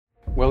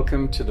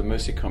Welcome to the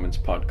Mercy Commons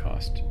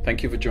podcast.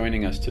 Thank you for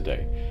joining us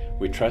today.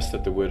 We trust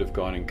that the Word of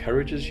God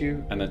encourages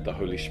you and that the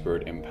Holy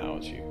Spirit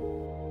empowers you.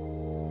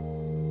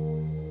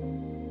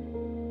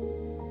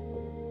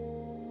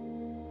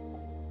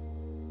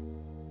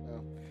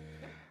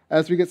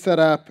 As we get set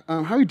up,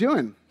 how are you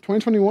doing?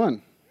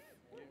 2021.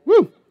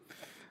 Woo!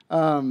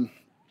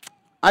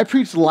 I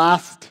preached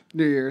last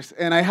New Year's,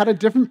 and I had a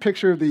different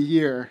picture of the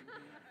year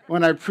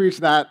when I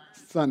preached that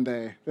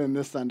Sunday than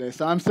this Sunday.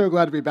 So I'm so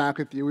glad to be back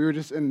with you. We were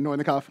just in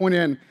Northern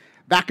California, in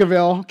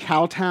Vacaville,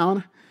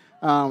 Cowtown,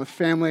 with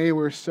family.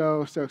 We're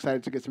so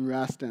excited to get some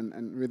rest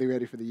and really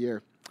ready for the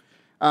year.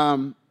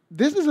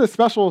 This is a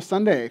special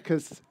Sunday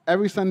because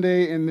every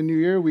Sunday in the new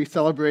year we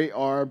celebrate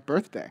our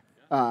birthday.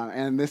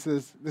 And this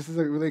is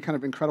a really kind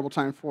of incredible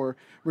time for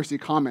Mercy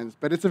Commons,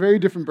 but it's a very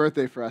different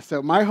birthday for us.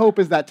 So my hope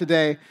is that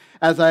today,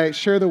 as I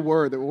share the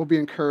word, that we'll be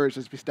encouraged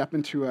as we step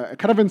into a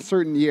kind of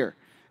uncertain year.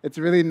 It's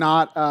really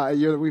not a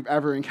year that we've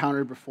ever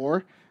encountered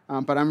before,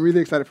 but I'm really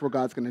excited for what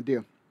God's going to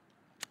do.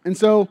 And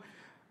so,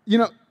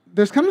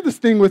 there's kind of this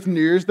thing with New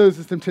Year's, there's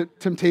this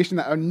temptation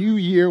that a new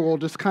year will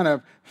just kind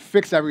of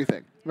fix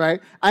everything,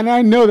 right? And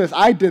I know this,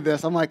 I did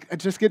this. I'm like,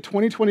 just get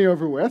 2020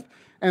 over with.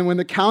 And when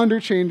the calendar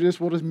changes,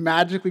 we'll just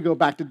magically go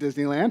back to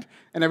Disneyland,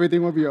 and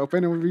everything will be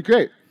open, and it'll be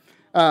great.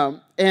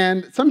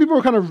 And some people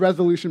are kind of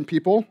resolution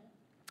people.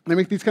 They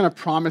make these kind of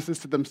promises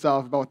to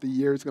themselves about what the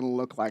year is going to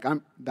look like.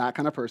 I'm that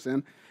kind of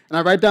person. And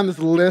I write down this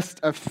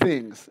list of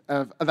things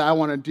that I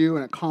want to do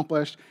and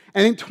accomplish.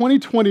 And I think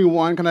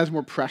 2021 kind of has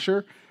more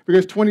pressure,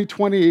 because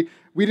 2020,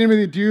 we didn't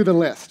really do the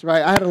list,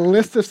 right? I had a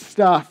list of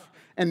stuff,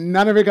 and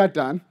none of it got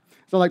done.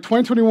 So like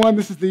 2021,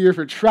 this is the year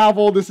for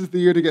travel. This is the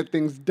year to get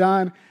things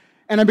done.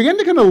 And I began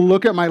to kind of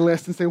look at my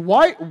list and say,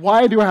 why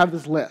do I have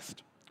this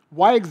list?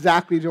 Why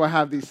exactly do I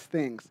have these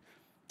things?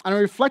 And I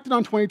reflected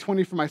on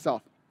 2020 for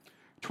myself.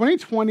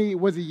 2020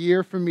 was a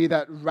year for me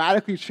that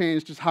radically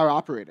changed just how I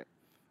operated,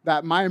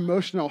 that my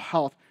emotional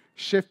health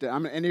shifted.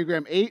 I'm an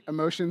Enneagram 8.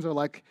 Emotions are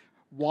like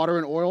water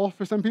and oil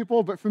for some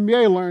people. But for me,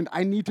 I learned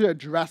I need to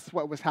address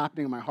what was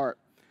happening in my heart.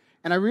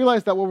 And I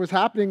realized that what was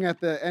happening at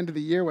the end of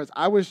the year was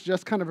I was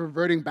just kind of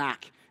reverting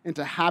back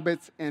into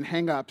habits and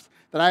hang-ups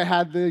that I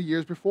had the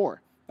years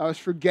before. I was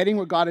forgetting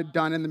what God had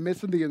done in the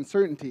midst of the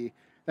uncertainty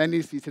that I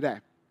need to see today.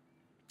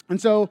 And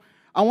so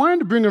I wanted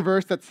to bring a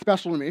verse that's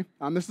special to me.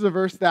 This is a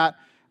verse that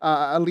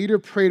a leader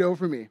prayed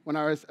over me when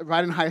I was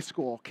right in high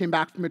school, came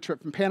back from a trip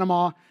from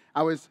Panama.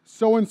 I was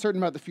so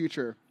uncertain about the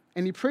future.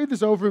 And he prayed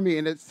this over me,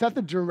 and it set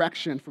the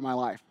direction for my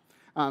life.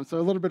 So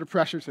a little bit of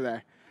pressure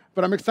today.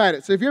 But I'm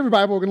excited. So if you have a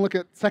Bible, we're going to look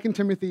at 2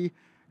 Timothy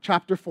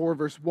chapter 4,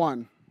 verse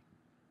 1.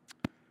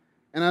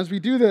 And as we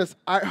do this,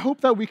 I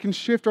hope that we can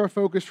shift our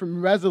focus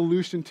from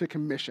resolution to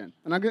commission.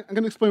 And I'm going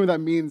to explain what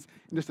that means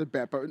in just a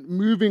bit, but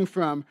moving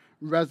from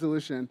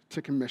resolution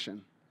to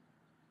commission.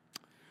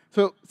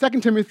 So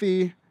 2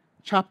 Timothy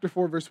chapter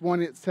 4, verse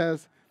 1, it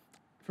says,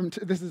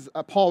 this is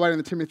Paul writing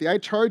to Timothy, I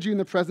charge you in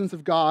the presence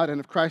of God and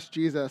of Christ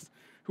Jesus,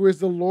 who is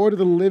the Lord of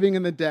the living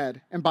and the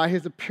dead, and by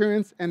his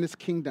appearance and his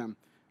kingdom.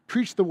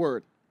 Preach the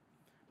word.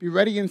 Be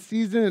ready in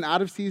season and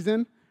out of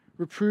season.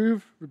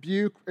 Reprove,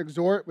 rebuke,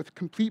 exhort with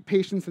complete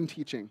patience and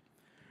teaching.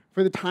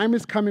 For the time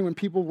is coming when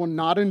people will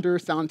not endure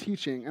sound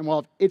teaching and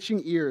will have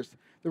itching ears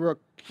that will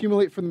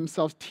accumulate for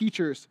themselves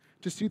teachers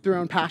to suit their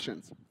own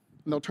passions.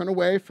 And they'll turn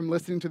away from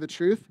listening to the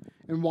truth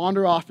and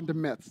wander off into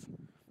myths.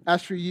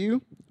 As for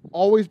you,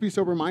 always be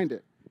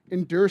sober-minded.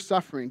 Endure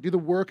suffering. Do the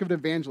work of an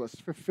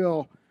evangelist.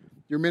 Fulfill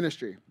your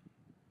ministry.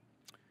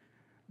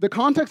 The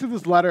context of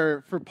this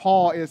letter for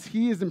Paul is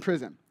he is in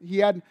prison. He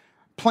had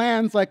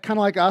plans, kind of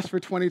like us for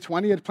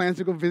 2020, he had plans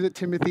to go visit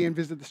Timothy and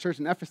visit the church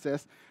in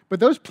Ephesus, but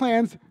those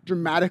plans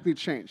dramatically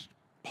changed.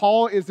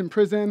 Paul is in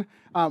prison,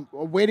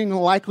 awaiting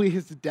likely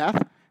his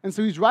death, and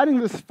so he's writing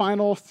this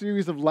final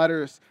series of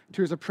letters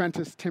to his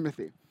apprentice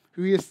Timothy,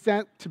 who he is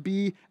sent to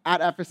be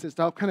at Ephesus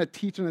to help kind of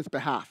teach on his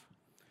behalf.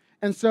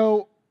 And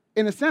so,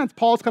 in a sense,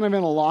 Paul's kind of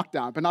in a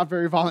lockdown, but not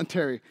very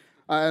voluntary,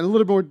 and a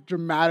little more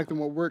dramatic than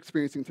what we're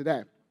experiencing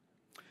today.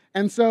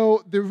 And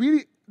so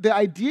the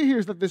idea here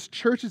is that this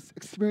church is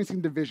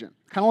experiencing division,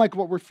 kind of like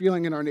what we're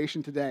feeling in our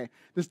nation today,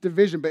 this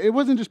division. But it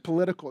wasn't just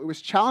political. It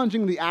was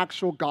challenging the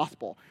actual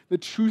gospel, the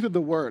truth of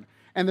the word.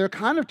 And they're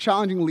kind of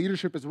challenging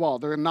leadership as well.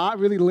 They're not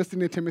really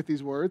listening to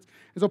Timothy's words.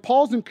 And so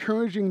Paul's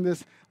encouraging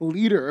this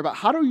leader about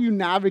how do you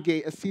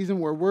navigate a season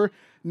where we're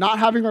not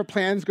having our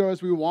plans go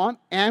as we want,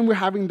 and we're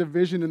having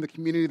division in the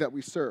community that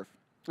we serve.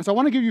 And so I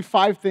want to give you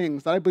 5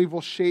 things that I believe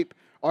will shape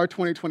our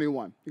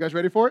 2021. You guys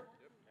ready for it?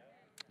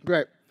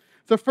 Great.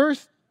 So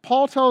first,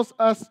 Paul tells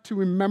us to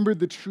remember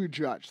the true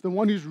judge, the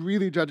one who's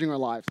really judging our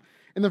lives.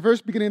 In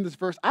the beginning of this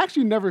verse, I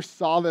actually never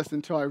saw this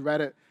until I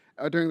read it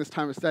during this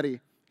time of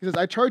study. He says,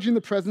 I charge you in the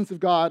presence of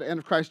God and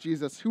of Christ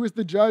Jesus, who is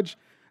the judge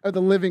of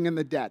the living and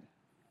the dead.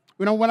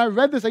 When I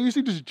read this, I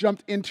usually just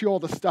jumped into all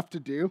the stuff to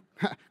do,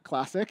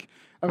 classic,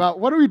 about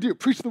what do we do?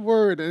 Preach the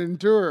word and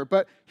endure.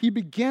 But he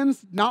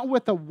begins not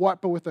with a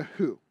what, but with a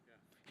who.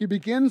 He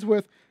begins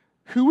with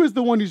who is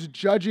the one who's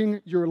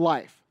judging your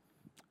life.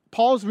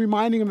 Paul's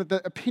reminding him that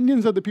the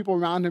opinions of the people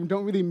around him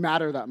don't really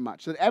matter that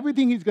much, that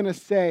everything he's going to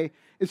say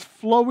is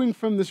flowing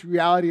from this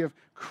reality of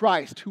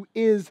Christ, who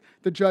is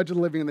the judge of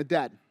the living and the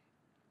dead.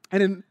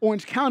 And in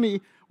Orange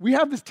County, we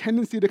have this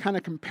tendency to kind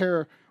of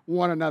compare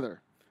one another.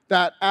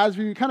 That as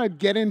we kind of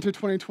get into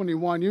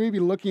 2021, you may be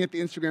looking at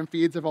the Instagram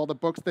feeds of all the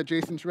books that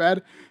Jason's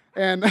read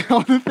and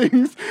all the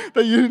things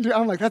that you do.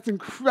 I'm like, that's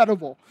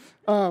incredible.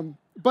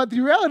 But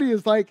the reality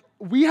is, like,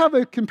 we have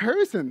a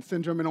comparison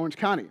syndrome in Orange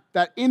County,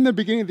 that in the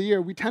beginning of the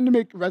year, we tend to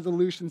make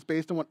resolutions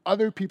based on what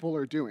other people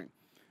are doing.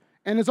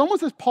 And it's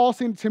almost as Paul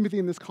saying to Timothy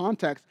in this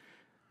context,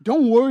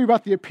 don't worry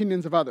about the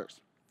opinions of others.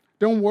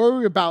 Don't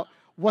worry about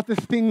what the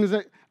things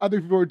that other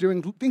people are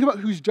doing. Think about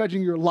who's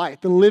judging your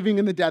life, the living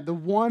and the dead, the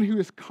one who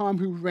has come,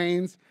 who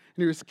reigns,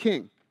 and who is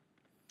king.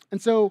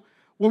 And so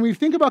when we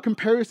think about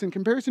comparison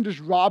just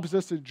robs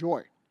us of joy.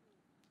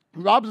 It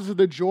robs us of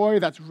the joy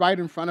that's right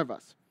in front of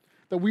us.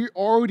 That we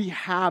already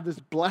have this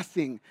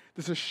blessing,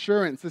 this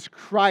assurance, this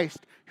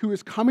Christ who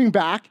is coming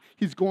back.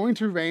 He's going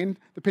to reign.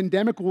 The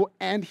pandemic will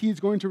end. He's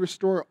going to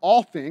restore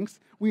all things.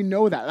 We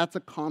know that. That's a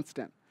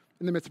constant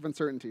in the midst of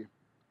uncertainty.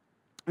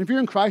 And if you're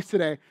in Christ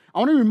today, I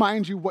want to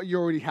remind you what you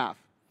already have.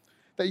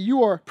 That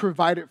you are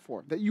provided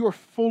for, that you are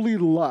fully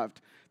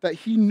loved, that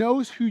he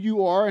knows who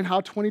you are and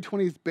how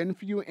 2020 has been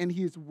for you, and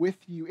he is with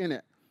you in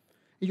it.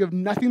 You have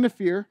nothing to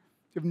fear,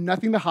 you have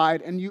nothing to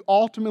hide, and you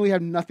ultimately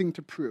have nothing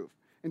to prove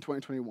in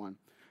 2021.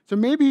 So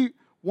maybe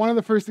one of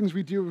the first things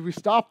we do is we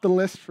stop the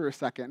list for a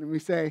second and we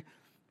say,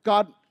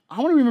 God, I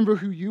want to remember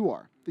who you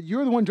are, that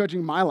you're the one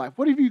judging my life.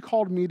 What have you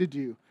called me to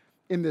do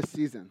in this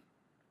season?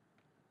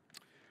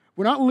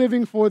 We're not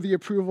living for the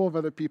approval of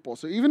other people.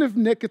 So even if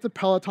Nick gets a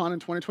Peloton in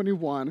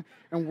 2021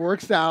 and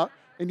works out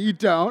and you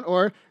don't,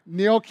 or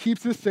Neil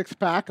keeps his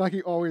six-pack like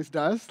he always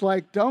does,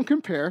 like, don't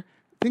compare.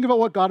 Think about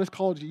what God has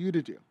called you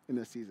to do in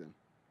this season.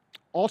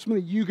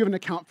 Ultimately, you give an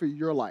account for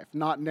your life,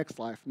 not Nick's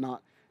life,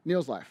 not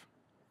Neil's life.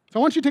 So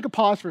I want you to take a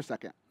pause for a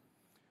second.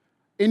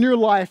 In your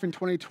life in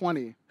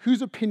 2020,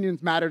 whose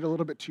opinions mattered a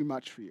little bit too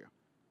much for you?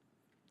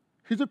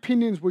 Whose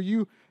opinions were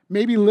you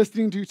maybe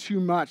listening to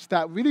too much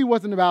that really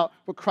wasn't about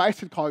what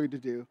Christ had called you to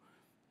do,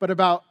 but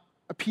about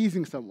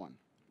appeasing someone,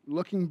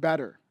 looking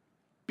better,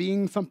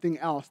 being something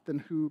else than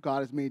who God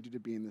has made you to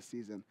be in this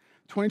season?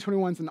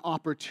 2021 is an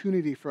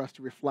opportunity for us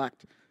to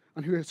reflect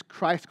on who has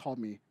Christ called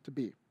me to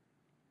be.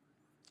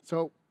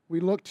 So we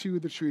look to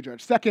the true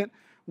judge. Second,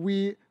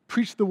 we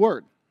preach the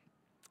word.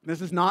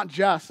 This is not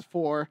just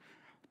for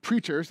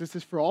preachers, this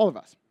is for all of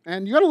us.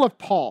 And you gotta love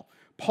Paul.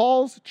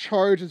 Paul's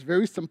charge is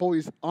very simple.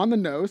 He's on the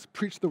nose,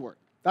 preach the word.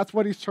 That's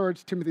what he's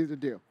charged Timothy to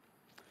do.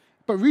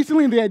 But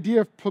recently, the idea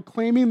of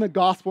proclaiming the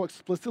gospel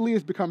explicitly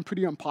has become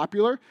pretty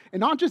unpopular, and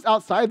not just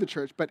outside the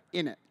church, but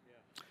in it.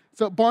 Yeah.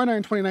 So Barna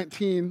in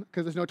 2019,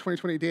 because there's no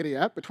 2020 data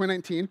yet, but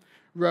 2019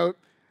 wrote,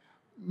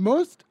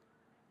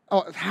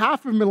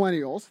 half of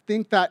millennials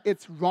think that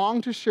it's wrong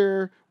to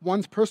share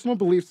one's personal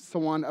beliefs with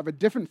someone of a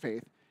different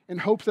faith in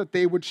hopes that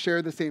they would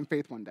share the same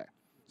faith one day.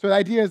 So the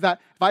idea is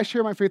that if I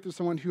share my faith with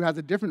someone who has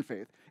a different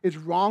faith, it's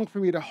wrong for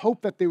me to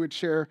hope that they would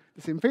share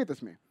the same faith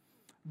as me.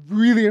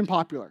 Really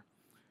unpopular.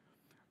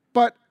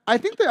 But I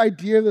think the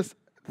idea of this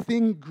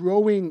thing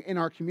growing in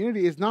our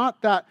community is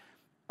not that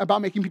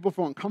about making people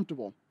feel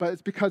uncomfortable, but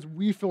it's because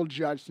we feel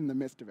judged in the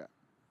midst of it.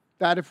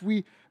 That if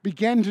we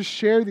begin to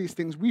share these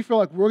things, we feel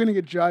like we're going to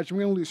get judged, and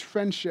we're going to lose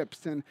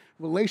friendships and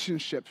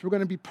relationships. We're going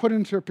to be put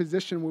into a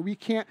position where we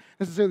can't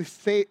necessarily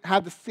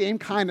have the same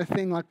kind of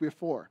thing like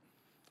before.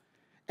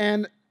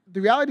 And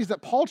the reality is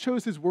that Paul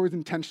chose his words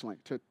intentionally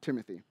to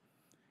Timothy.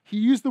 He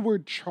used the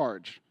word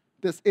charge.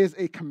 This is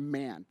a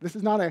command. This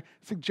is not a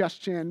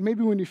suggestion,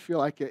 maybe when you feel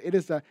like it. It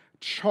is a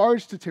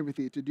charge to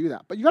Timothy to do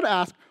that. But you got to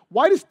ask,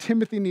 why does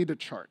Timothy need a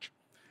charge?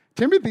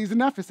 Timothy's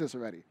in Ephesus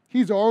already.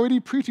 He's already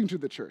preaching to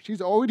the church.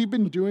 He's already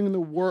been doing the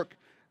work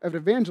of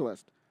an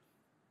evangelist.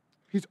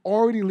 He's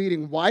already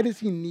leading. Why does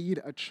he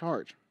need a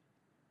charge?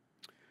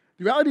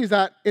 The reality is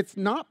that it's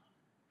not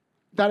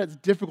that it's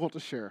difficult to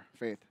share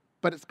faith,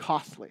 but it's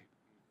costly.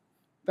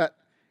 That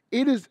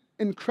it is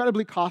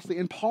incredibly costly,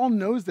 and Paul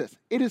knows this.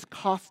 It has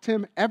cost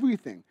him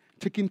everything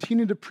to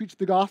continue to preach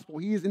the gospel.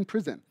 He is in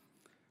prison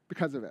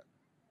because of it.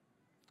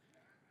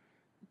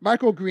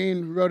 Michael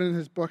Green wrote in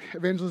his book,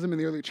 Evangelism in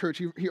the Early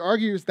Church, he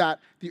argues that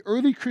the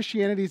early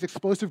Christianity's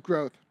explosive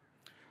growth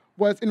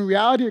was in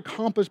reality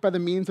accomplished by the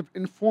means of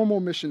informal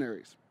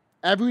missionaries,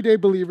 everyday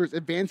believers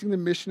advancing the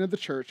mission of the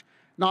church,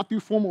 not through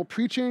formal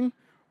preaching,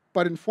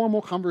 but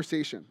informal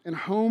conversation, in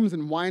homes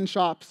and wine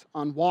shops,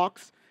 on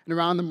walks, and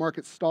around the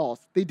market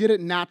stalls. They did it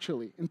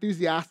naturally,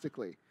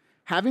 enthusiastically.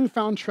 Having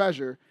found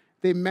treasure,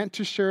 they meant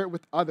to share it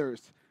with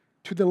others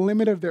to the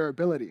limit of their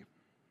ability.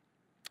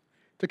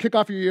 To kick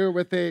off your year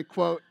with a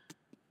quote,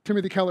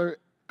 Timothy Keller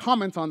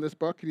comments on this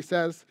book. He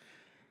says,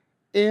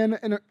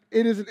 it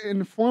is an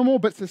informal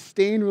but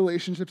sustained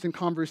relationships and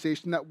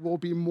conversation that will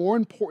be more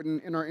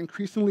important in our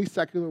increasingly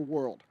secular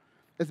world.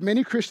 As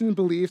many Christian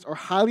beliefs are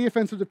highly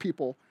offensive to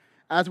people,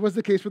 as was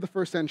the case for the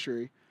first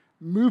century,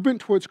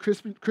 movement towards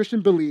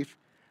Christian belief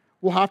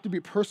will have to be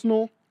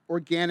personal,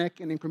 organic,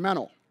 and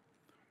incremental.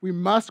 We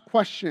must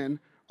question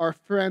our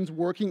friends'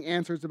 working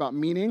answers about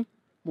meaning,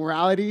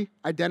 morality,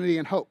 identity,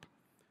 and hope.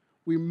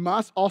 We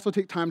must also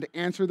take time to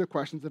answer the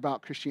questions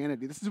about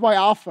Christianity. This is why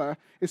Alpha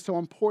is so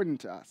important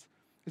to us.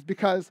 It's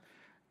because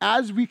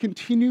as we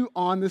continue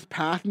on this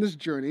path and this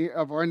journey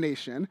of our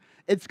nation,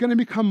 it's going to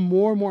become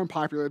more and more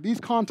unpopular. These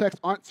contexts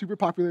aren't super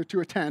popular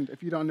to attend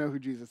if you don't know who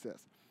Jesus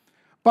is.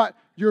 But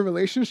your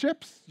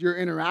relationships, your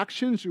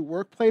interactions, your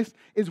workplace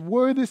is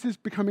where this is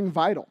becoming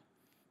vital.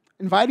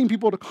 Inviting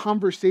people to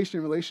conversation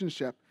and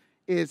relationship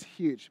is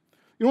huge.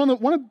 You know,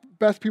 one of the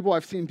best people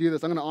I've seen do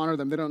this, I'm going to honor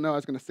them. They don't know I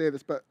was going to say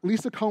this, but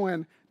Lisa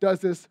Cohen does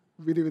this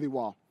really, really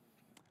well.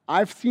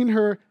 I've seen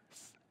her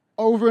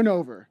over and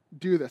over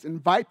do this,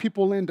 invite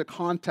people into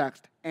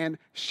context and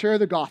share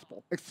the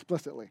gospel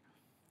explicitly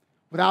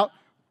without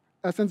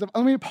a sense of,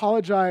 let me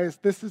apologize,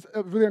 this is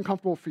really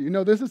uncomfortable for you.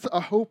 No, this is a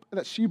hope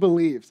that she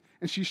believes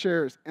and she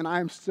shares, and I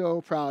am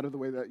so proud of the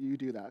way that you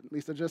do that.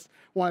 Lisa, just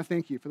want to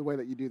thank you for the way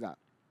that you do that.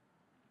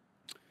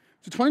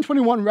 So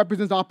 2021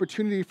 represents an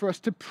opportunity for us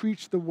to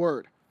preach the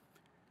word,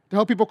 to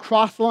help people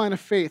cross the line of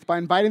faith by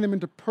inviting them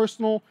into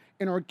personal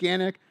and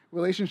organic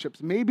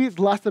relationships. Maybe it's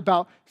less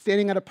about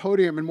standing at a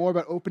podium and more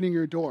about opening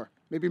your door.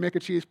 Maybe make a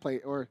cheese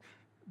plate or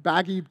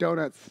baggy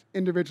donuts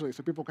individually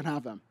so people can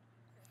have them.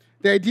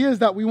 The idea is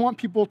that we want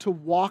people to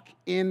walk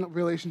in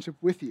relationship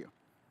with you.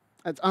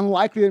 It's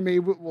unlikely that maybe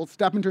we'll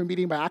step into a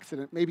meeting by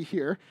accident, maybe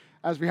here,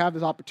 as we have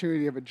this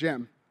opportunity of a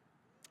gym.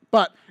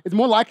 But it's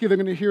more likely they're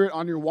going to hear it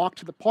on your walk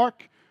to the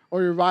park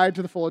or your ride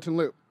to the Fullerton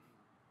Loop.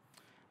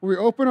 When we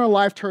open our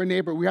life to our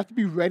neighbor, we have to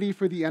be ready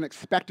for the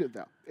unexpected,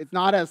 though. It's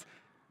not as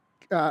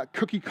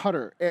cookie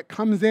cutter. It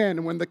comes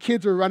in when the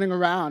kids are running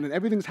around and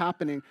everything's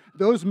happening.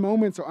 Those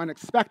moments are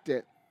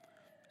unexpected,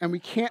 and we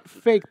can't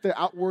fake the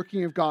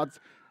outworking of God's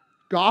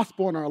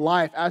gospel in our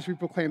life as we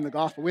proclaim the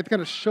gospel. We have to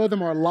kind of show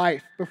them our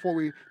life before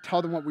we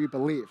tell them what we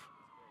believe.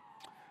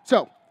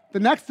 So the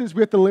next is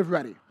we have to live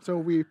ready. So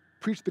we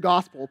preach the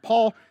gospel.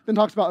 Paul then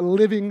talks about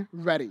living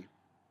ready.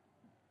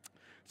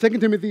 2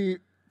 Timothy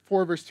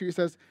 4, verse 2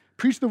 says,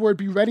 preach the word,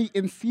 be ready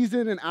in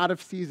season and out of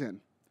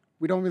season.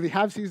 We don't really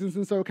have seasons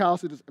in SoCal,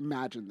 so just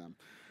imagine them.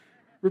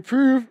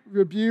 Reprove,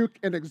 rebuke,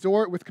 and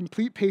exhort with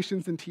complete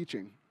patience and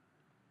teaching.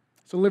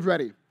 So live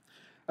ready.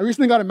 I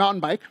recently got a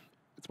mountain bike.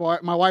 It's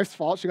my wife's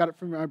fault. She got it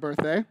for my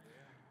birthday.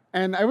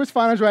 And I was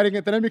fine as riding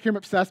it. Then I became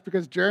obsessed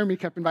because Jeremy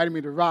kept inviting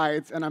me to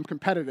rides, and I'm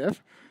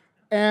competitive.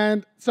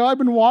 And so I've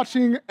been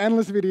watching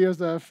endless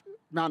videos of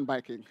mountain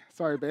biking.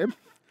 Sorry, babe.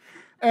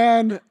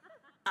 And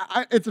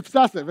it's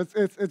obsessive.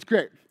 It's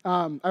great.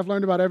 I've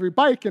learned about every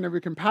bike and every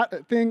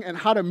thing and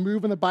how to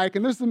move on the bike.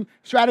 And there's some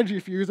strategy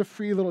for you. Here's a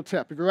free little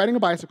tip. If you're riding a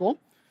bicycle,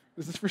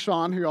 this is for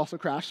Sean, who also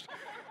crashed.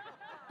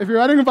 If you're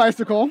riding a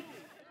bicycle,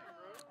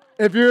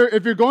 if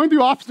you're going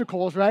through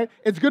obstacles, right,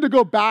 it's good to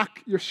go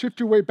back, you shift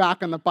your way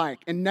back on the bike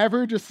and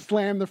never just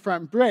slam the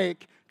front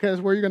brake,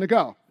 because where are you going to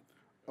go?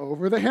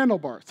 Over the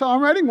handlebar. So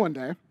I'm riding one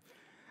day,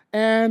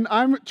 and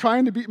I'm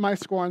trying to beat my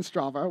score on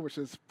Strava, which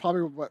is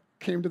probably what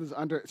came to this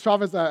under.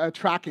 Strava's a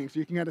tracking, so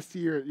you can kind of see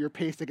your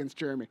pace against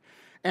Jeremy.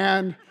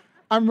 And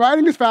I'm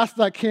riding as fast as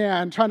I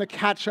can, trying to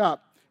catch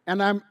up.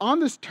 And I'm on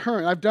this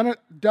turn. I've done it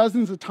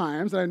dozens of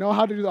times, and I know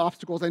how to do the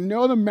obstacles. I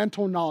know the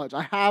mental knowledge.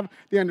 I have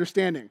the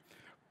understanding.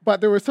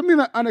 But there was something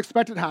that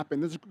unexpected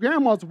happened. This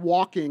grandma's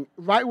walking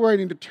right where I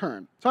need to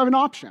turn. So I have an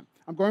option.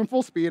 I'm going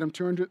full speed. I'm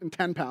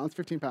 210 pounds,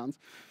 15 pounds.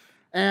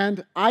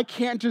 And I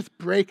can't just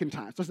brake in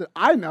time. So I said,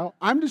 I know.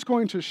 I'm just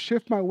going to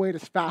shift my weight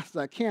as fast as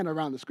I can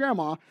around this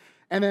grandma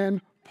and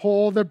then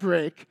pull the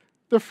brake,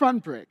 the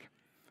front brake.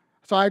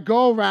 So I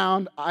go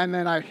around, and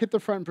then I hit the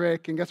front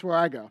brake, and guess where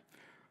I go?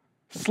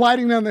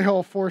 Sliding down the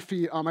hill 4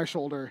 feet on my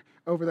shoulder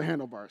over the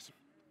handlebars.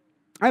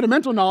 I had a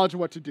mental knowledge of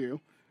what to do,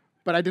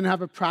 but I didn't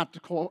have a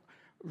practical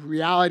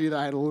reality that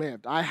I had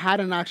lived. I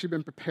hadn't actually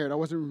been prepared. I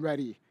wasn't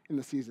ready in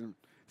the season.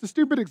 It's a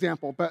stupid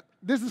example, but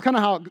this is kind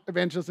of how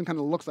evangelism kind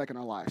of looks like in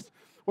our lives.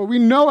 Where we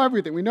know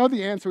everything. We know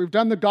the answer. We've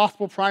done the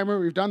gospel primer.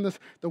 We've done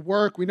the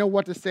work. We know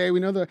what to say. We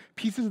know the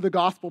pieces of the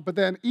gospel. But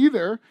then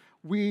either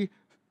we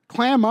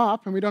clam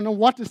up and we don't know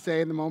what to say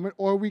in the moment,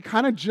 or we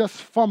kind of just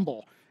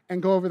fumble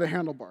and go over the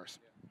handlebars.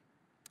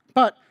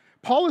 But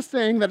Paul is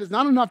saying that it's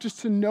not enough just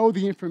to know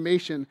the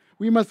information.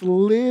 We must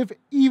live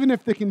even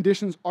if the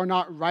conditions are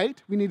not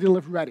right. We need to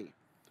live ready.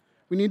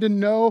 We need to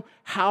know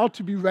how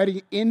to be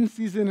ready in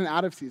season and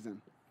out of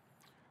season.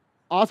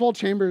 Oswald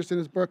Chambers, in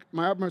his book,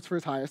 My Utmost for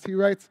His Highest, he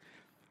writes,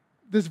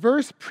 this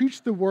verse,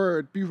 preach the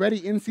word, be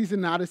ready in season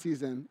and out of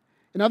season.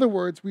 In other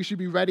words, we should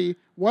be ready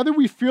whether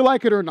we feel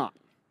like it or not.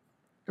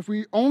 If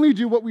we only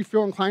do what we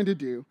feel inclined to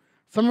do,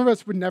 some of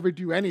us would never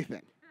do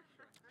anything.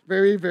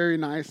 Very, very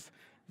nice,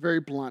 very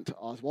blunt,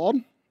 Oswald.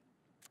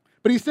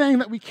 But he's saying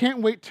that we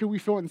can't wait till we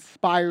feel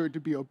inspired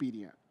to be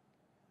obedient.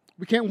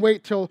 We can't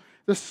wait till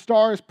the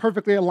stars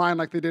perfectly align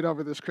like they did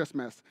over this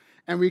Christmas,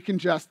 and we can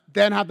just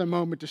then have the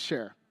moment to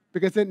share,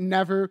 because it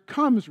never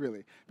comes,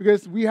 really.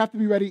 Because we have to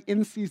be ready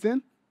in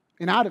season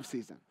and out of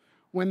season.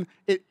 When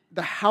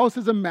the house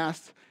is a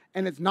mess,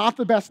 and it's not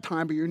the best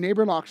time, but your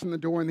neighbor knocks on the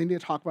door, and they need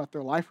to talk about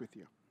their life with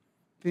you.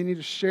 They need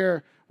to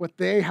share what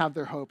they have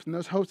their hopes. And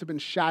those hopes have been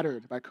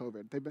shattered by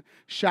COVID. They've been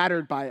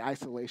shattered by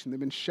isolation. They've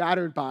been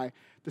shattered by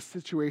the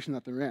situation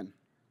that they're in.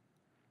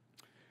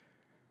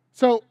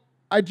 So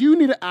I do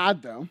need to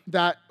add, though,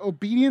 that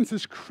obedience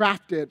is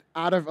crafted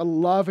out of a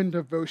love and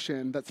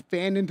devotion that's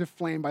fanned into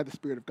flame by the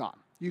Spirit of God.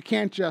 You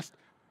can't just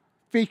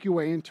fake your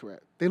way into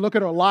it. They look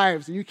at our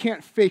lives, and you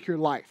can't fake your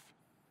life.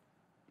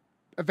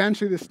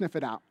 Eventually, they sniff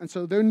it out. And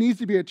so there needs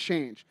to be a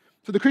change.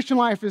 So the Christian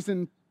life is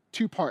in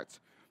two parts.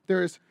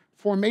 There's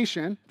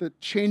formation, the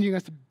changing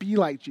us to be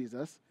like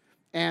Jesus,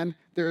 and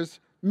there's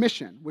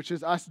mission, which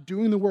is us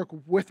doing the work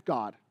with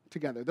God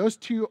together. Those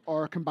two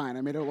are combined.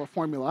 I made a little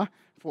formula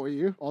for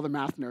you, all the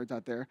math nerds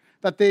out there,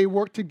 that they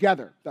work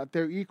together, that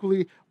they're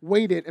equally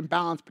weighted and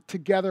balanced, but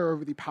together are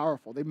really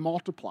powerful. They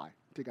multiply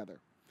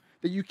together.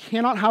 That you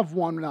cannot have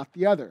one without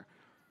the other.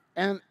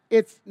 And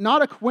it's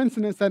not a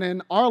coincidence that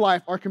in our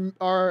life,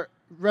 our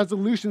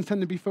resolutions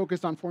tend to be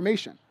focused on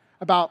formation,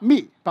 about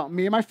me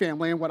and my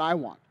family and what I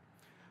want.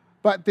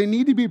 But they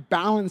need to be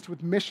balanced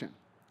with mission,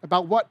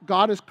 about what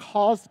God has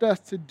caused us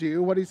to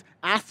do, what he's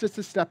asked us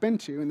to step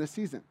into in this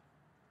season.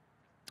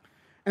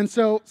 And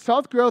so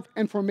self-growth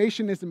and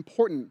formation is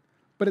important,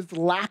 but it's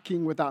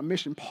lacking without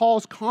mission.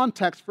 Paul's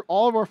context for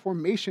all of our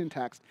formation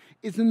text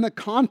is in the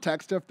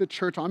context of the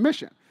church on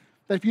mission.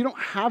 That if you don't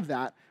have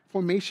that,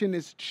 formation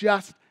is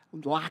just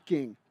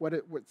lacking what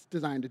it's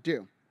designed to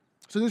do.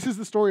 So this is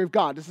the story of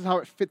God. This is how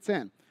it fits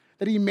in.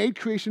 That he made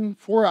creation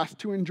for us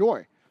to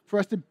enjoy, for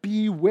us to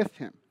be with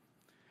him.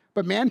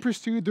 But man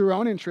pursued their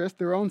own interest,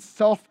 their own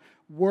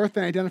self-worth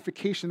and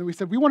identification. And we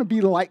said, we want to be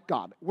like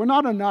God. We're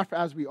not enough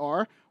as we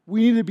are.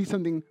 We need to be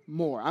something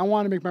more. I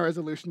want to make my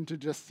resolution to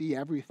just see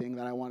everything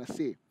that I want to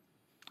see.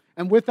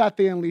 And with that,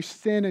 they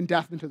unleashed sin and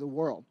death into the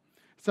world.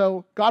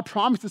 So God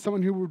promised us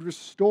someone who would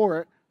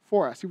restore it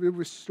for us. He would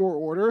restore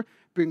order,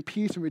 bring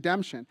peace and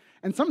redemption.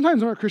 And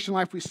sometimes in our Christian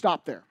life, we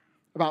stop there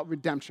about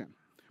redemption.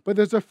 But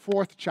there's a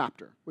fourth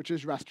chapter, which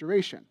is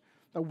restoration.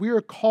 That we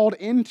are called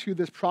into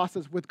this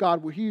process with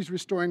God where he's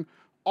restoring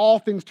all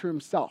things to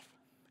himself.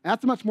 And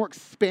that's a much more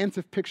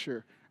expansive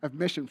picture of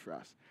mission for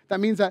us. That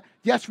means that,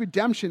 yes,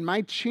 redemption,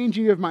 my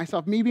changing of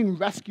myself, me being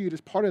rescued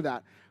is part of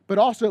that, but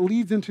also it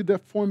leads into the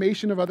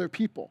formation of other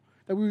people,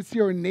 that we would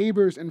see our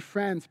neighbors and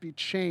friends be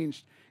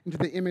changed into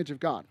the image of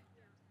God.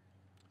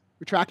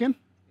 We tracking?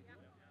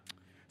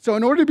 So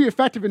in order to be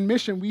effective in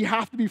mission, we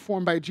have to be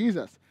formed by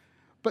Jesus.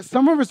 But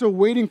some of us are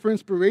waiting for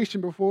inspiration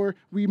before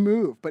we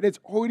move, but it's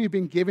already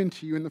been given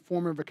to you in the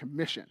form of a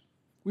commission.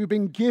 We've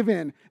been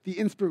given the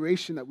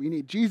inspiration that we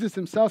need. Jesus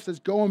himself says,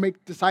 go and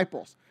make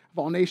disciples of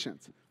all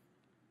nations.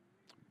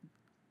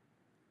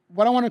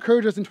 What I want to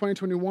encourage us in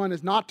 2021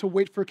 is not to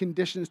wait for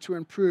conditions to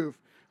improve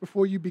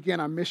before you begin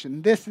on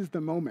mission. This is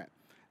the moment.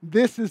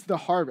 This is the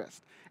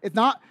harvest. It's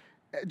not,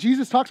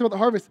 Jesus talks about the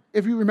harvest.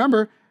 If you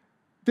remember,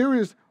 there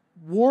is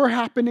war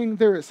happening.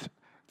 There is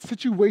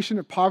situation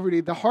of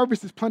poverty. The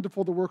harvest is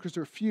plentiful. The workers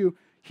are few.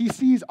 He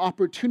sees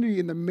opportunity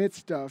in the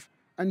midst of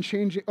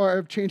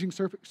changing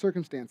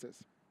circumstances.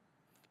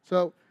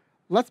 So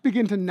let's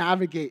begin to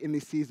navigate in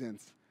these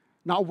seasons,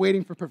 not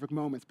waiting for perfect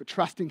moments, but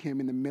trusting him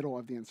in the middle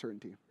of the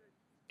uncertainty.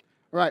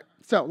 All right,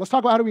 so let's talk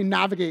about how do we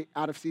navigate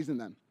out of season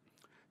then.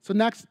 So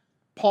next,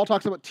 Paul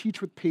talks about teach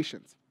with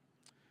patience.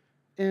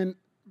 And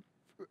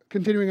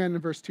continuing on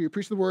in verse 2,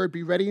 preach the word,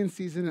 be ready in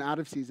season and out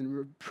of season,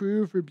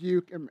 reprove,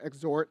 rebuke, and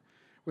exhort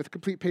with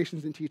complete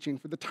patience in teaching.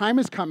 For the time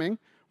is coming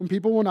when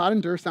people will not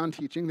endure sound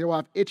teaching. They will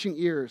have itching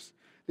ears.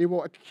 They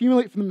will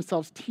accumulate for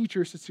themselves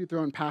teachers to suit their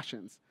own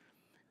passions.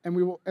 And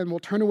will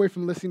turn away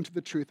from listening to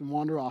the truth and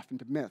wander off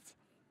into myths.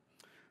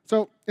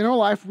 So in our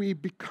life, we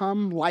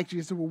become like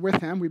Jesus. We're with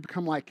him. We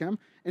become like him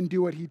and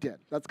do what he did.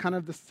 That's kind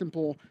of the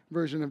simple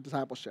version of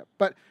discipleship.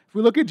 But if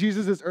we look at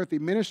Jesus' earthly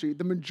ministry,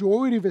 the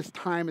majority of his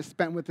time is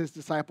spent with his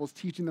disciples,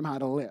 teaching them how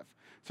to live.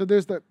 So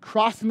there's the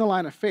crossing the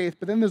line of faith,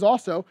 but then there's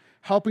also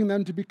helping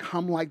them to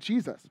become like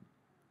Jesus.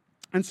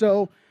 And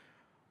so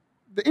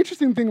the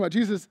interesting thing about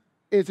Jesus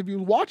is if you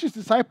watch his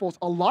disciples,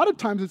 a lot of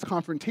times it's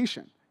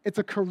confrontation. It's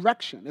a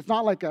correction. It's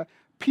not like a,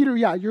 Peter,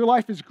 yeah, your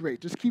life is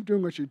great. Just keep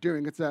doing what you're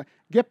doing. It's a,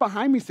 get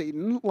behind me,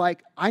 Satan.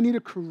 Like, I need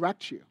to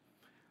correct you.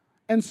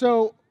 And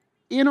so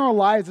in our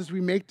lives as we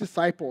make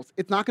disciples,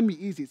 it's not going to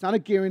be easy. It's not a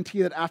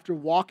guarantee that after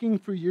walking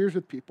for years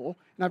with people,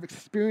 and I've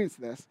experienced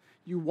this,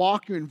 you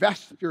walk, you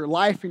invest your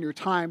life and your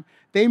time,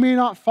 they may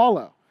not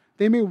follow.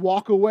 They may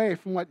walk away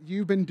from what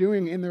you've been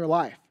doing in their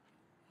life.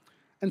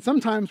 And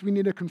sometimes we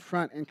need to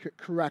confront and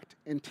correct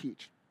and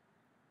teach.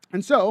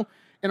 And so,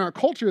 in our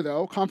culture,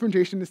 though,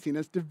 confrontation is seen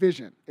as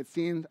division. It's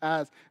seen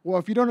as, well,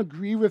 if you don't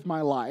agree with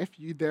my life,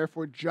 you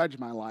therefore judge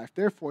my life.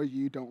 Therefore,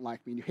 you don't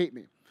like me and you hate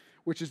me,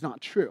 which is not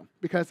true.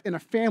 Because in a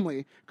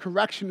family,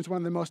 correction is one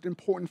of the most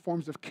important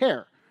forms of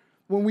care.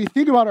 When we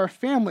think about our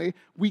family,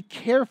 we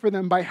care for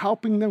them by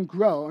helping them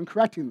grow and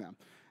correcting them.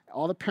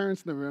 All the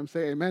parents in the room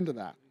say amen to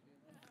that.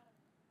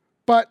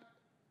 But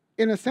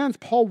in a sense,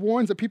 Paul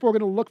warns that people are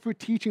going to look for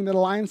teaching that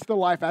aligns to their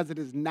life as it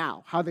is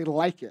now, how they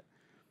like it.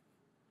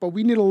 But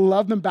we need to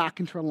love them back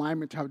into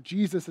alignment to how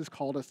Jesus has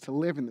called us to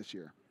live in this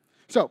year.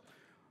 So,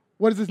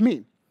 what does this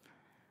mean?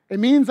 It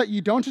means that you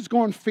don't just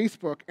go on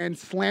Facebook and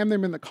slam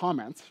them in the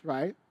comments,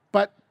 right?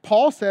 But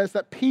Paul says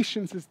that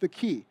patience is the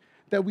key,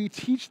 that we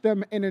teach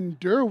them and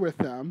endure with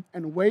them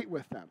and wait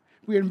with them.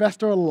 We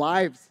invest our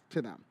lives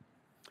to them.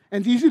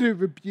 And it's easy to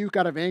rebuke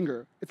out of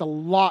anger. It's a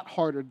lot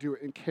harder to do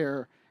it in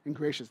care and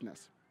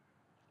graciousness.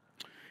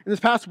 In this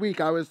past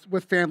week, I was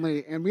with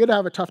family, and we had to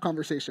have a tough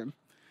conversation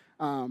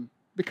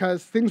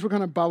because things were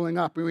kind of bubbling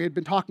up. And we had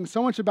been talking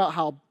so much about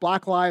how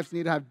Black lives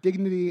need to have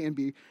dignity and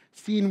be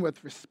seen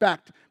with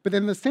respect. But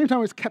then at the same time,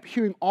 I was kept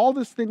hearing all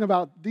this thing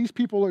about these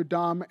people are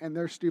dumb and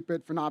they're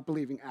stupid for not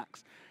believing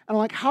X. And I'm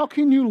like, how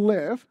can you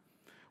live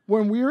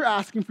when we're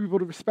asking people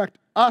to respect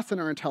us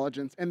and our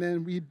intelligence, and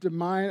then we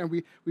demand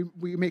and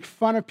we make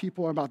fun of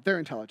people about their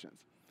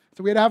intelligence?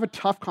 So we had to have a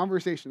tough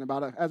conversation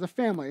about it as a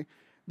family.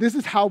 This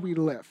is how we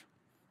live.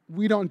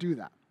 We don't do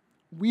that.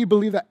 We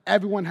believe that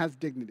everyone has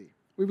dignity.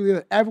 We believe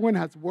that everyone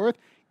has worth,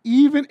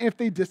 even if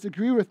they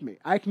disagree with me.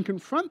 I can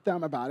confront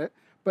them about it,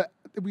 but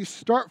we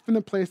start from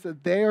the place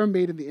that they are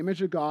made in the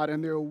image of God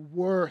and they're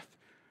worth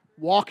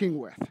walking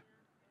with.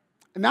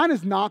 And that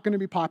is not going to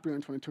be popular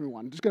in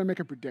 2021. I'm just going to make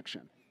a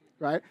prediction,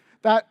 right?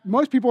 That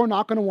most people are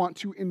not going to want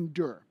to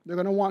endure. They're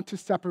going to want to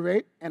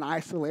separate and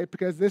isolate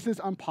because this is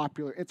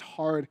unpopular, it's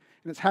hard,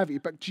 and it's heavy.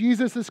 But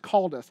Jesus has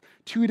called us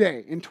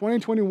today, in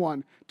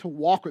 2021, to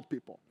walk with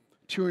people,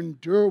 to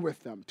endure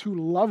with them, to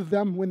love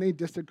them when they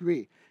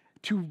disagree,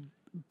 to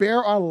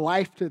bear our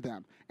life to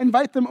them,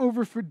 invite them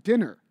over for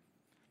dinner.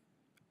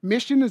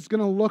 Mission is going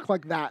to look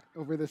like that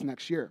over this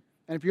next year.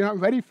 And if you're not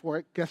ready for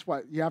it, guess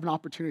what? You have an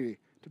opportunity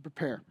to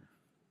prepare.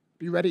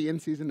 Be ready in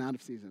season, out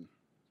of season.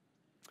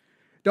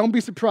 Don't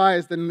be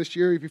surprised that in this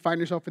year, if you find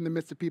yourself in the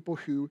midst of people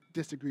who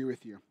disagree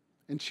with you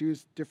and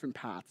choose different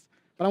paths.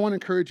 But I want to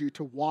encourage you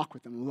to walk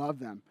with them, love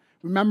them.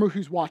 Remember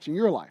who's watching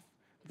your life.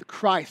 The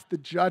Christ, the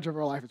judge of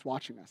our life, is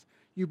watching us.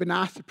 You've been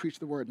asked to preach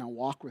the word. Now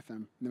walk with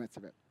them in the midst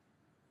of it.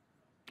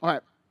 All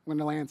right, I'm going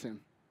to land soon.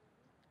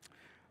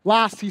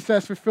 Last, he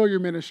says, fulfill your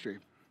ministry.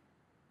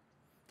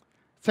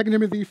 2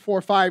 Timothy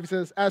 4:5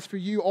 says, as for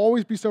you,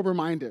 always be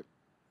sober-minded.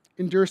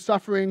 Endure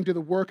suffering, do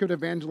the work of an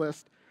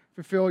evangelist,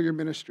 fulfill your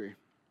ministry.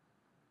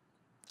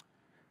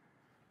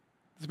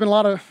 There's been a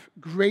lot of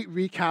great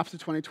recaps of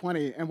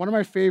 2020, and one of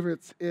my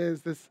favorites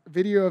is this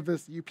video of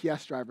this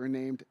UPS driver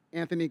named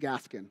Anthony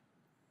Gaskin.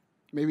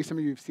 Maybe some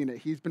of you have seen it.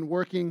 He's been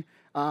working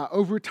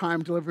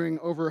overtime, delivering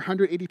over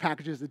 180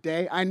 packages a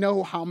day. I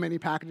know how many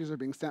packages are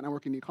being sent. I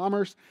work in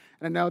e-commerce,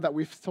 and I know that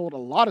we've sold a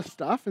lot of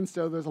stuff, and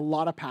so there's a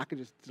lot of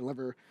packages to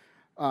deliver.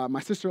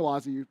 My sister-in-law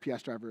is a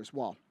UPS driver as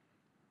well.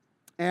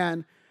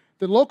 And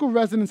the local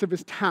residents of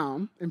his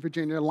town in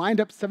Virginia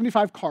lined up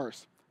 75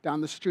 cars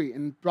down the street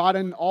and brought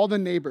in all the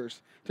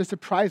neighbors to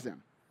surprise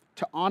him,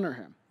 to honor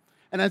him.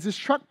 And as his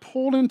truck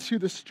pulled into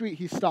the street,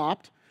 he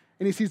stopped,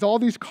 and he sees all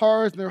these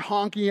cars, and they're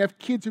honking. You have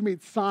kids who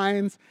made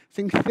signs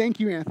saying, thank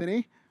you,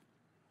 Anthony.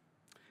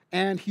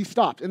 And he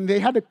stopped, and they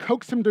had to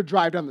coax him to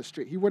drive down the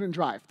street. He wouldn't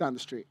drive down the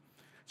street.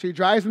 So he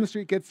drives in the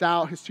street, gets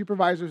out, his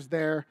supervisor's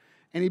there,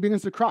 and he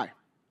begins to cry.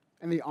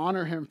 And they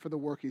honor him for the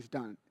work he's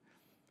done.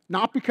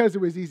 Not because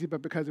it was easy,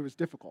 but because it was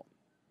difficult.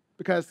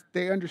 Because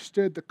they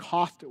understood the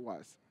cost it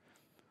was.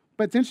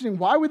 But it's interesting,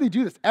 why would they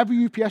do this?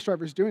 Every UPS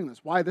driver is doing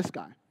this. Why this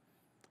guy?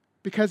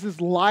 Because his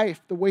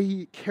life, the way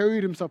he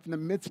carried himself in the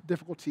midst of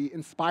difficulty,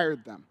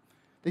 inspired them.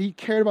 That he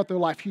cared about their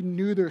life. He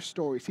knew their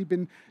stories. He'd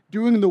been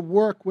doing the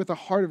work with a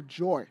heart of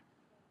joy.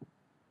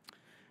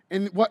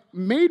 And what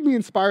made me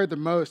inspired the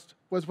most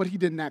was what he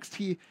did next.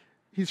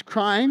 He's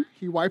crying,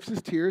 he wipes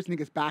his tears, and he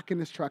gets back in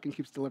his truck and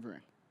keeps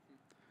delivering.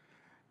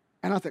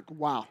 And I was like,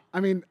 wow. I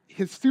mean,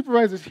 his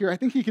supervisor's here. I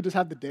think he could just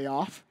have the day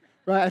off,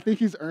 right? I think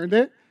he's earned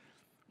it.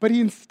 But he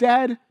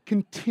instead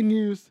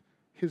continues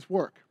his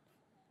work.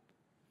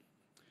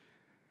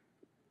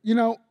 You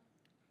know,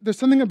 there's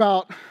something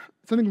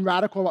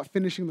radical about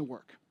finishing the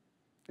work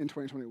in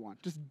 2021.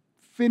 Just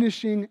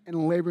finishing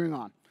and laboring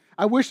on.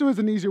 I wish there was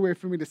an easier way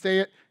for me to say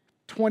it.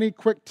 20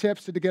 quick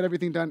tips to get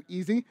everything done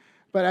easy.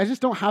 But I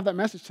just don't have that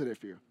message today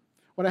for you.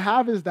 What I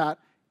have is that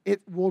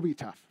it will be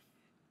tough.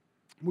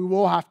 We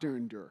will have to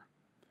endure.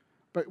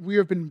 But we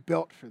have been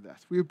built for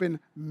this. We have been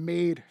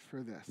made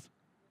for this.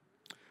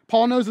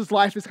 Paul knows his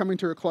life is coming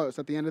to a close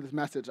at the end of this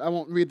message. I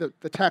won't read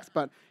the text,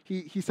 but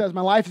he says,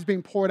 my life is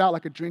being poured out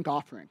like a drink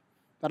offering,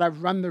 that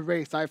I've run the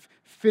race, I've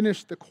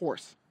finished the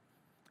course.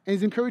 And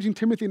he's encouraging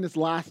Timothy in his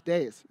last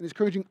days, and he's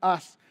encouraging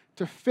us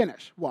to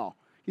finish well.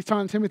 He's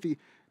telling Timothy,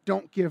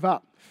 don't give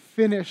up.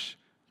 Finish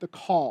the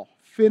call.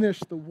 Finish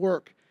the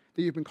work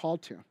that you've been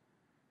called to.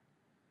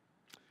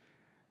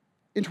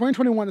 In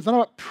 2021, it's not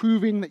about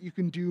proving that you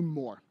can do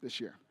more this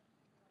year,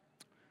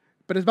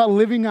 but it's about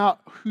living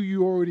out who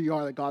you already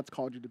are that God's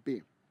called you to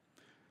be.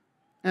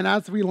 And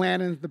as we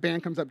land and the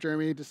band comes up,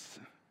 Jeremy, just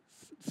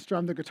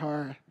strum the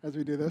guitar as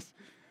we do this.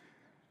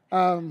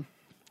 I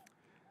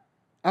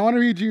want to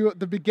read you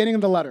the beginning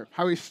of the letter,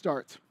 how he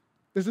starts.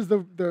 This is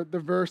the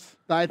verse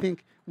that I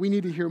think we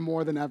need to hear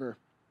more than ever.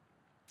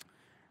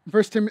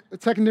 2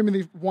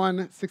 Timothy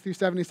 1,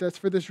 6-7, he says,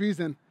 for this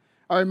reason,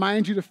 I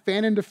remind you to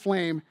fan into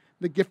flame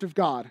the gift of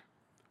God,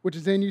 which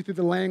is in you through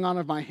the laying on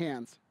of my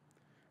hands.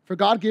 For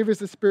God gave us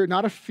a spirit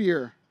not of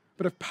fear,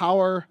 but of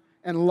power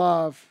and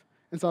love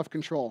and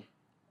self-control.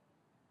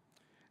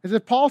 As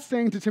if Paul's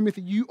saying to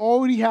Timothy, you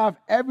already have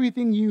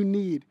everything you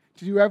need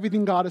to do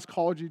everything God has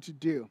called you to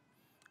do.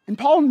 And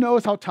Paul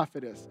knows how tough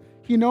it is.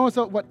 He knows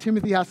what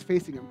Timothy has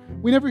facing him.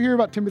 We never hear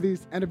about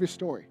Timothy's end of his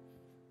story.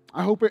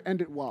 I hope it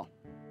ended well.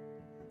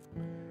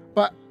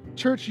 But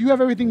church, you have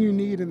everything you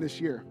need in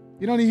this year.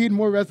 You don't need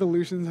more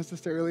resolutions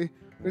necessarily.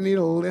 You don't need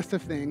a list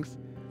of things.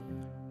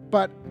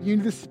 But you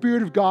need the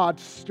Spirit of God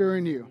to stir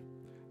in you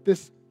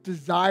this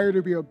desire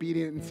to be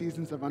obedient in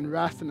seasons of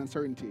unrest and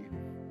uncertainty.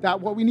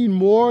 That what we need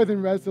more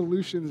than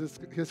resolutions is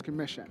His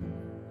commission.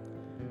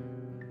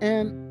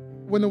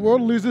 And when the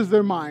world loses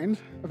their mind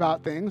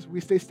about things, we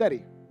stay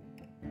steady.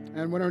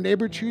 And when our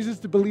neighbor chooses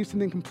to believe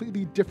something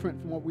completely different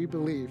from what we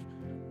believe,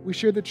 we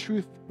share the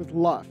truth with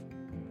love,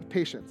 with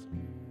patience.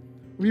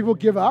 When people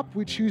give up,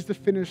 we choose to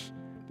finish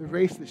the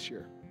race this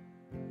year.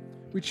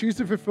 We choose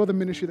to fulfill the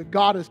ministry that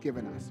God has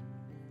given us.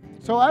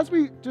 So as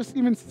we just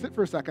even sit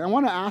for a second, I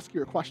want to ask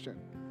you a question.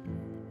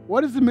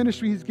 What is the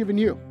ministry He's given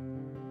you?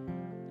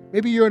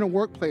 Maybe you're in a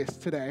workplace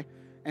today,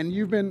 and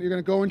you're going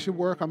to go into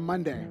work on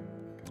Monday,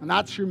 and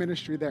that's your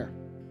ministry there.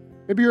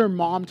 Maybe you're a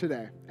mom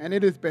today, and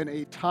it has been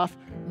a tough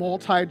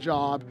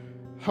multi-job,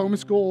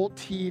 homeschool,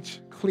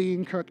 teach,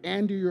 clean, cook,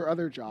 and do your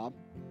other job.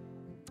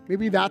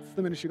 Maybe that's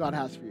the ministry God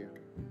has for you.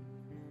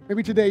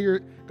 Maybe today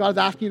God's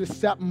asking you to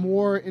step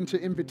more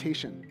into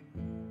invitation.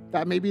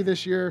 That maybe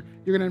this year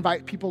you're going to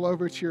invite people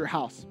over to your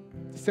house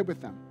to sit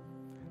with them.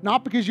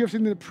 Not because you have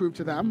something to prove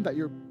to them that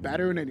you're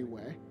better in any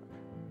way.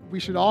 We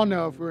should all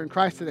know, if we're in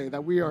Christ today,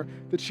 that we are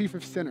the chief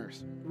of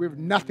sinners. We have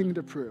nothing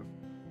to prove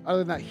other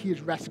than that He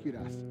has rescued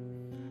us.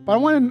 But I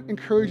want to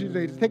encourage you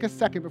today to take a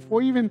second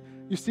before you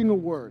sing a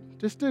word,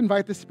 just to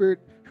invite the Spirit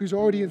who's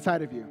already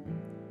inside of you.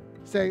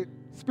 Say,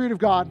 Spirit of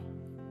God,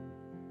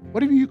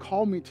 what have you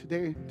called me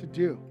today to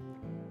do?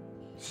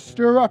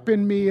 Stir up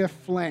in me a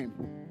flame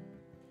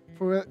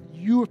for what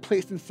you have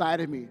placed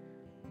inside of me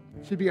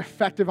to be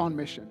effective on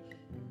mission.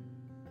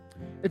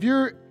 If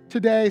you're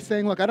today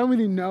saying, look, I don't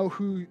really know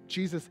who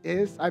Jesus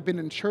is, I've been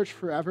in church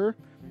forever,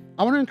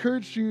 I want to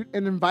encourage you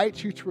and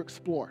invite you to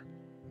explore.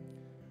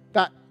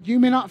 That you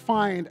may not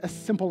find a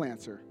simple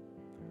answer,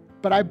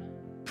 but I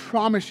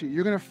promise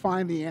you're going to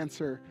find the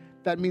answer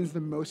that means the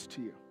most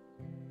to you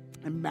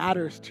and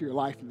matters to your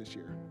life in this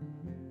year.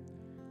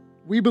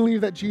 We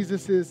believe that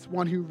Jesus is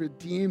one who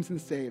redeems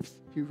and saves,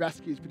 He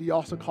rescues, but He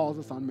also calls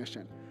us on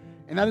mission.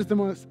 And that is the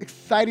most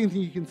exciting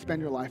thing you can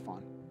spend your life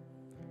on.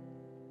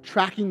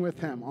 Tracking with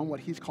Him on what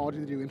He's called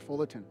you to do in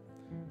Fullerton,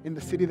 in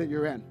the city that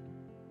you're in.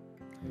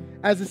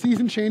 As the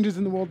season changes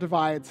and the world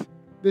divides,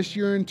 this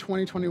year in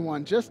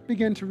 2021, just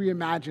begin to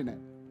reimagine it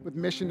with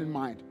mission in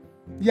mind.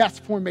 Yes,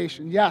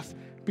 formation. Yes,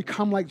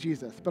 become like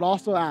Jesus. But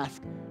also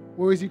ask,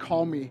 where does He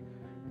call me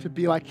to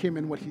be like Him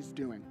in what He's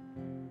doing?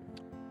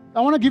 I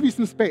want to give you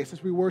some space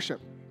as we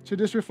worship to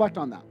just reflect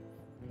on that.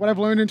 What I've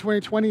learned in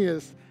 2020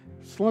 is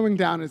slowing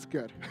down is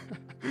good,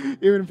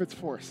 even if it's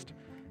forced.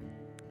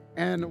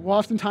 And we'll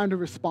have some time to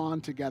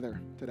respond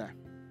together today.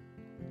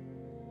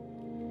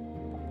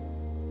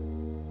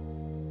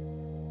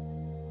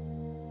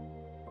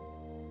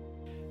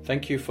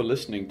 Thank you for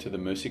listening to the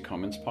Mercy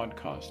Commons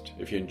podcast.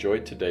 If you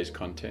enjoyed today's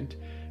content,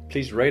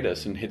 please rate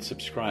us and hit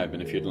subscribe.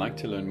 And if you'd like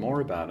to learn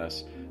more about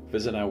us,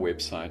 visit our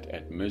website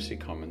at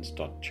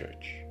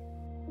mercycommons.church.